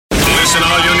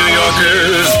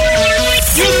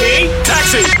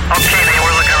WABC. Okay, man,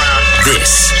 we're looking around.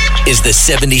 This is the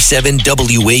 77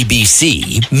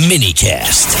 WABC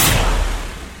minicast.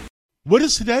 With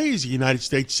us today is United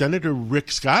States Senator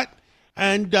Rick Scott,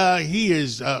 and he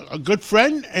is a good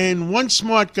friend and one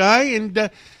smart guy. And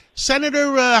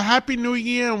Senator, Happy New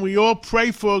Year, and we all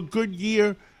pray for a good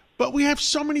year. But we have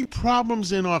so many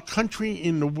problems in our country,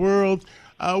 in the world.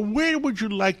 Where would you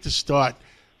like to start?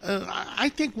 I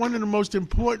think one of the most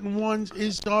important ones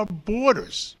is our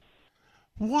borders.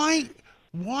 Why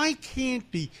can't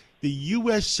the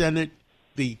U.S. Senate,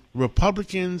 the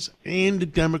Republicans and the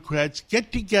Democrats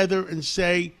get together and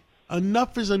say,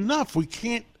 enough is enough? We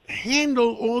can't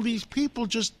handle all these people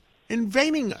just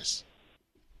invading us.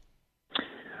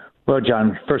 Well,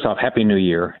 John, first off, Happy New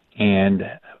Year. And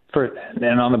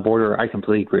on the border, I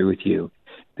completely agree with you.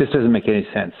 This doesn't make any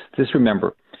sense. Just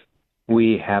remember,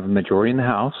 we have a majority in the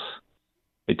House.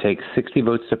 It takes 60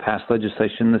 votes to pass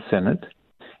legislation in the Senate.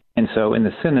 And so in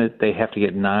the Senate, they have to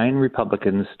get 9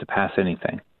 Republicans to pass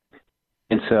anything.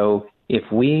 And so if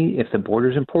the border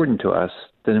is important to us,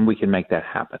 then we can make that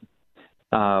happen.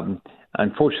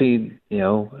 Unfortunately,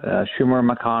 Schumer and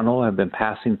McConnell have been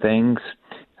passing things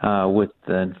with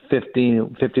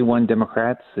 51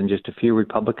 Democrats and just a few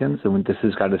Republicans, and this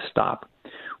has got to stop.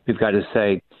 We've got to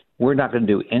say, we're not going to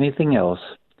do anything else.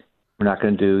 We're not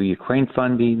going to do Ukraine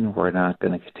funding. We're not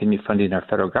going to continue funding our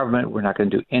federal government. We're not going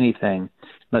to do anything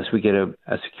unless we get a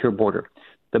secure border.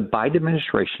 The Biden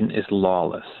administration is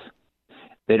lawless.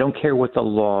 They don't care what the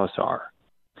laws are.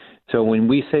 So when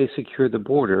we say secure the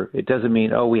border, it doesn't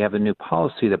mean, we have a new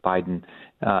policy that Biden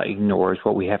ignores.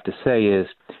 What we have to say is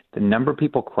the number of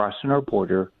people crossing our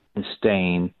border and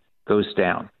staying goes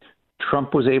down.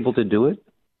 Trump was able to do it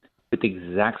with the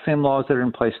exact same laws that are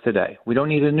in place today. We don't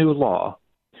need a new law.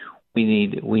 We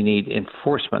need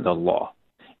enforcement of the law.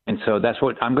 And so that's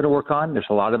what I'm going to work on. There's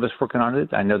a lot of us working on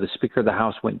it. I know the Speaker of the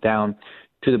House went down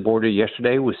to the border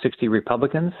yesterday with 60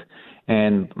 Republicans.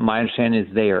 And my understanding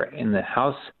is they are in the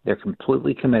House. They're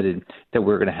completely committed that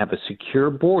we're going to have a secure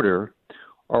border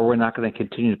or we're not going to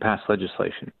continue to pass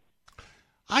legislation.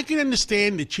 I can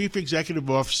understand the chief executive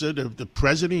officer, the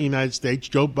president of the United States,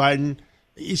 Joe Biden,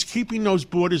 is keeping those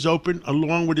borders open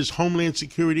along with his Homeland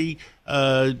Security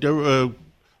Secretary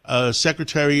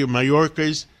of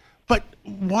Mayorkas. But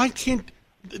why can't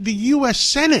the U.S.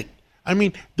 Senate,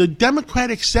 the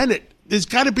Democratic Senate, there's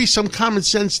got to be some common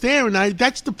sense there. And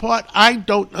that's the part I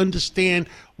don't understand,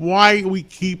 why we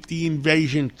keep the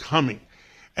invasion coming.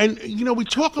 And, we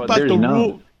talk about the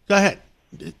rule. Go ahead.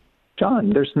 John,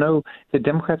 the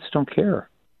Democrats don't care.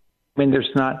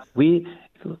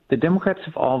 The Democrats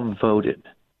have all voted.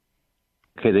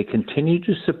 Okay, they continue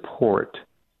to support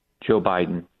Joe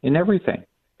Biden in everything.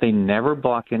 They never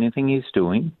block anything he's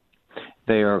doing.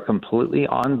 They are completely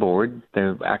on board.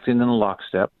 They're acting in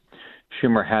lockstep.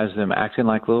 Schumer has them acting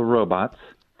like little robots,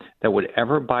 that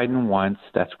whatever Biden wants,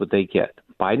 that's what they get.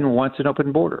 Biden wants an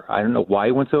open border. I don't know why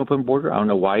he wants an open border. I don't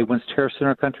know why he wants terrorists in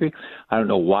our country. I don't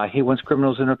know why he wants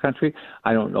criminals in our country.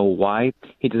 I don't know why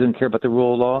he doesn't care about the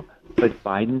rule of law, but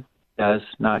Biden does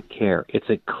not care. It's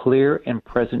a clear and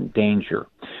present danger.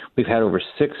 We've had over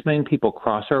 6 million people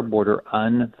cross our border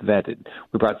unvetted.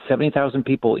 We brought 70,000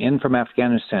 people in from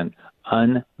Afghanistan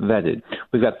unvetted.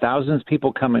 We've got thousands of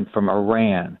people coming from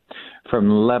Iran, from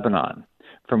Lebanon,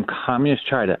 from communist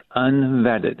China,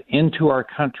 unvetted into our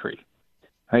country.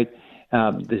 Right?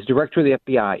 This director of the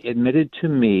FBI admitted to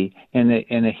me in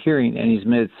a hearing, and he's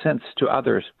admitted since to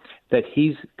others, that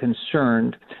he's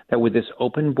concerned that with this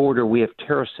open border, we have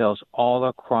terror cells all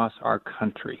across our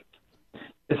country.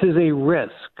 This is a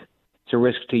risk. It's a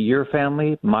risk to your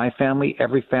family, my family,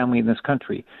 every family in this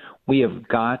country. We have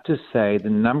got to say the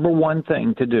number one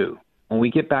thing to do when we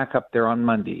get back up there on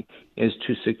Monday is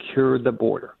to secure the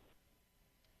border.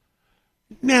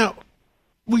 Now,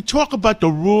 we talk about the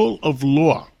rule of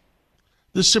law.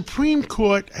 The Supreme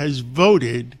Court has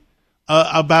voted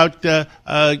about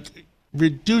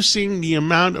reducing the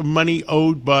amount of money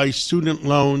owed by student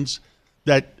loans,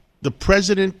 that the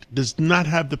president does not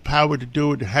have the power to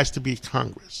do it. It has to be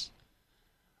Congress.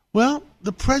 Well,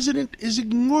 the president is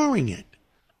ignoring it.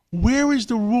 Where is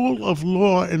the rule of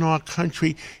law in our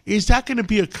country? Is that going to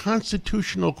be a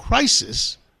constitutional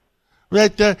crisis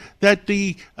that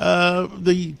the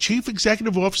chief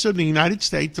executive officer of the United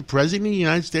States, the president of the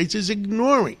United States, is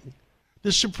ignoring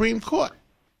the Supreme Court?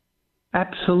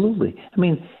 Absolutely.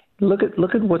 Look at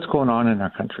what's going on in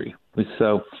our country.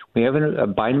 So we have a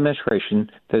Biden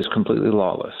administration that is completely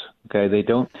lawless. Okay, they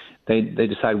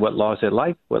decide what laws they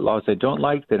like, what laws they don't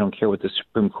like. They don't care what the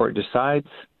Supreme Court decides.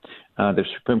 The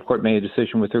Supreme Court made a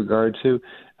decision with regard to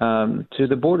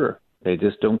the border. They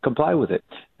just don't comply with it.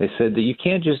 They said that you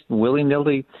can't just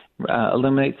willy-nilly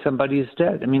eliminate somebody's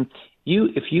debt. I mean,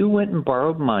 if you went and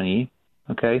borrowed money,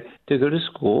 okay, to go to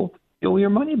school, you owe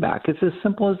your money back. It's as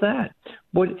simple as that.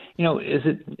 Is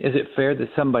it fair that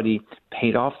somebody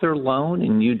paid off their loan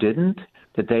and you didn't?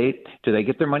 Do they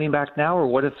get their money back now? Or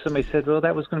what if somebody said, well,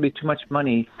 that was going to be too much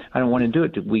money, I don't want to do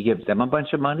it? Did we give them a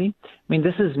bunch of money? I mean,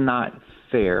 this is not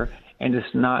fair, and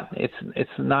it's not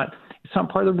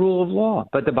part of the rule of law.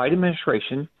 But the Biden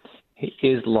administration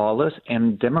is lawless,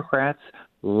 and Democrats,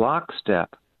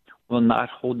 lockstep, will not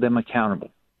hold them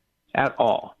accountable at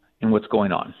all in what's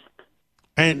going on.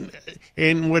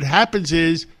 And what happens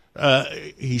is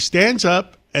he stands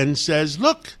up and says,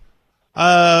 look,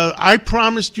 I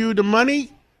promised you the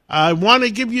money. I want to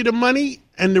give you the money,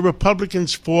 and the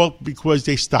Republicans fall because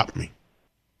they stopped me.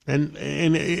 And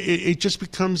it just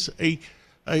becomes a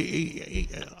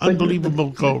unbelievable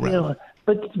go-around.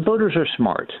 But voters are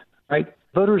smart, right?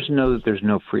 Voters know that there's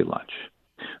no free lunch.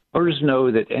 Voters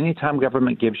know that any time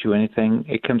government gives you anything,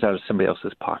 it comes out of somebody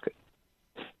else's pocket.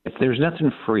 If there's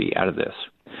nothing free out of this.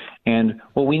 And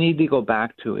what we need to go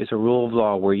back to is a rule of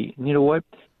law where, you know what,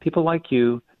 people like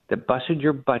you that busted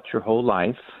your butt your whole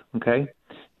life, okay,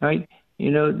 right?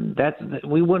 You know,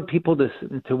 we want people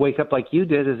to wake up like you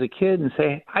did as a kid and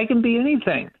say, I can be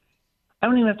anything. I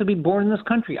don't even have to be born in this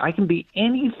country. I can be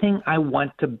anything I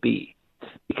want to be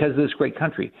because of this great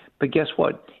country. But guess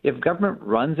what? If government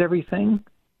runs everything,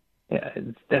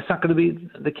 that's not going to be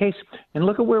the case. And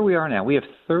look at where we are now. We have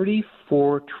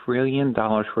 $34 trillion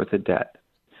worth of debt,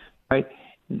 right?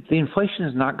 The inflation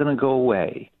is not going to go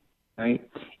away, right,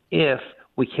 if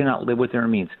we cannot live within our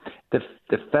means. The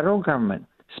federal government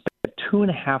spent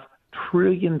 $2.5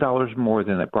 trillion more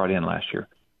than it brought in last year.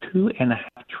 $2.5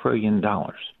 trillion.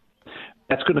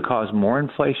 That's going to cause more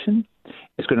inflation.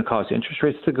 It's going to cause interest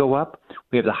rates to go up.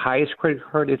 We have the highest credit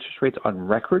card interest rates on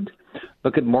record.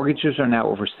 Look at mortgages are now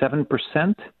over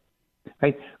 7%.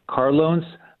 Right? Car loans,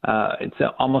 it's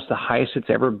almost the highest it's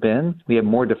ever been. We have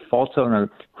more defaults on our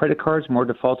credit cards, more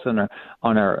defaults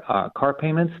on our car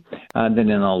payments than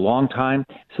in a long time.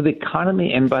 So the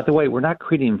economy, and by the way, we're not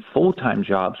creating full-time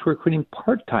jobs. We're creating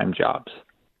part-time jobs.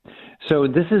 So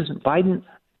this is Biden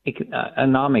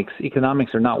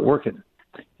economics are not working.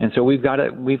 And so we've got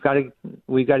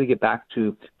to get back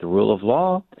to the rule of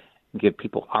law, give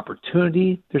people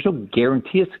opportunity. There's no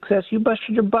guarantee of success. You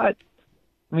busted your butt.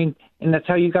 I mean, and that's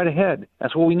how you got ahead.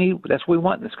 That's what we need. That's what we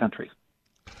want in this country.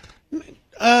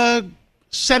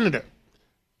 Senator,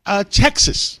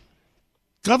 Texas.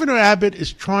 Governor Abbott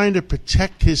is trying to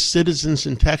protect his citizens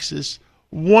in Texas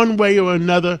one way or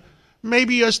another.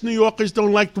 Maybe us New Yorkers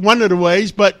don't like one of the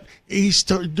ways, but he's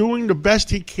doing the best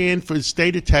he can for the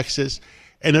state of Texas.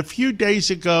 And a few days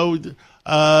ago,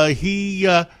 he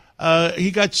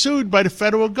got sued by the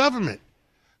federal government.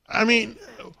 I mean,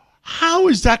 how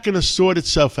is that going to sort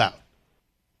itself out?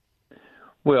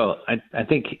 Well, I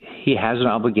think he has an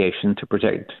obligation to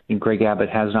protect, and Greg Abbott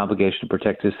has an obligation to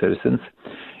protect his citizens.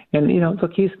 And, you know,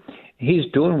 look, he's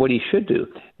doing what he should do.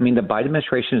 I mean, the Biden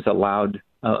administration has allowed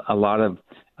a lot of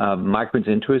migrants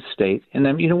into his state. And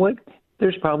then, you know what?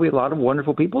 There's probably a lot of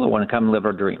wonderful people that want to come and live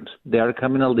our dreams. They ought to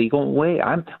come in a legal way.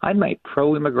 I'm a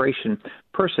pro-immigration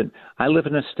person. I live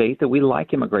in a state that we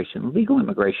like immigration, legal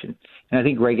immigration. And I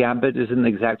think Greg Abbott is in the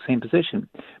exact same position.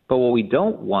 But what we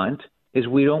don't want is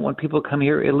we don't want people to come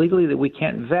here illegally that we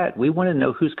can't vet. We want to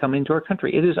know who's coming into our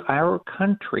country. It is our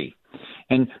country.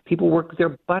 And people work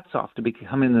their butts off to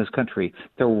come into this country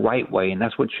the right way, and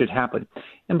that's what should happen.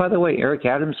 And by the way, Eric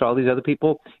Adams, all these other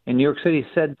people in New York City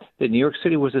said that New York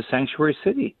City was a sanctuary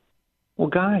city. Well,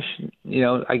 gosh, you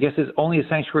know, I guess it's only a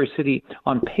sanctuary city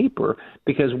on paper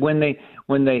because when they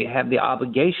have the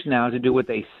obligation now to do what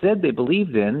they said they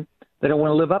believed in, they don't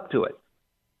want to live up to it.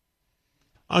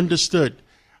 Understood.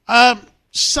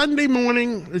 Sunday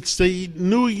morning, it's the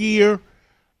new year.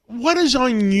 What is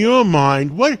on your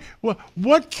mind?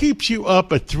 What keeps you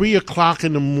up at 3 o'clock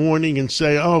in the morning and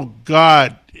say, "Oh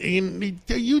God"? And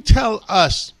you tell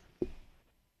us.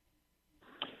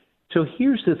 So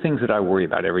here's the things that I worry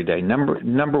about every day.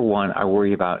 Number one, I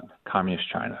worry about communist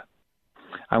China.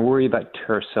 I worry about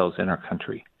terrorist cells in our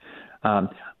country.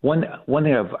 One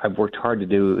thing I've worked hard to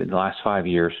do in the last 5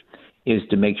 years is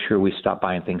to make sure we stop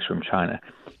buying things from China.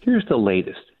 Here's the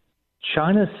latest.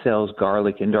 China sells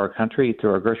garlic into our country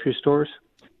through our grocery stores.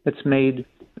 It's made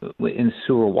in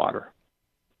sewer water.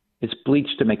 It's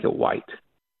bleached to make it white.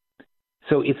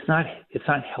 So it's not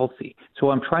healthy. So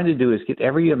what I'm trying to do is get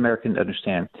every American to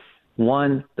understand,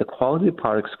 one, the quality of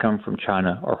products come from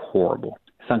China are horrible.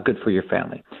 It's not good for your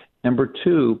family. Number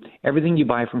two, everything you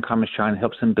buy from Communist China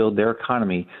helps them build their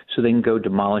economy so they can go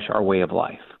demolish our way of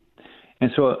life.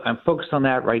 And so I'm focused on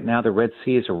that right now. The Red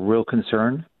Sea is a real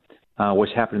concern.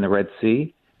 What's happened in the Red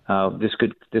Sea? This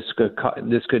could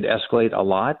escalate a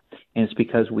lot, and it's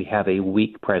because we have a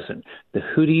weak president. The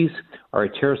Houthis are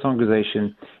a terrorist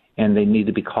organization, and they need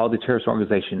to be called a terrorist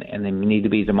organization, and they need to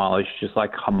be demolished, just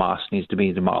like Hamas needs to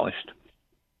be demolished.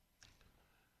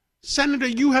 Senator,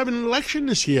 you have an election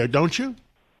this year, don't you?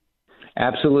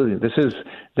 Absolutely. This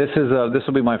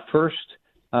will be my first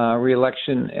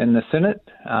re-election in the Senate,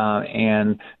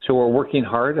 and so we're working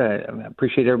hard. I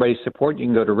appreciate everybody's support. You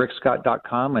can go to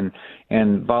rickscott.com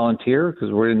and volunteer,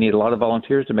 because we're going to need a lot of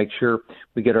volunteers to make sure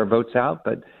we get our votes out.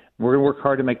 But we're going to work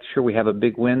hard to make sure we have a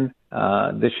big win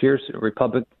this year.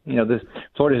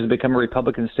 Florida has become a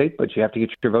Republican state, but you have to get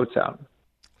your votes out.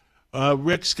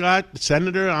 Rick Scott,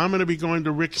 Senator, I'm going to be going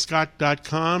to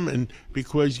rickscott.com, and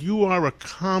because you are a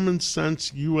common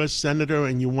sense U.S. Senator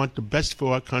and you want the best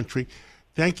for our country,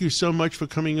 thank you so much for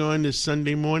coming on this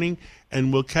Sunday morning,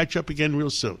 and we'll catch up again real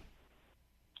soon.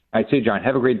 All right, see you, John.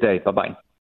 Have a great day. Bye-bye.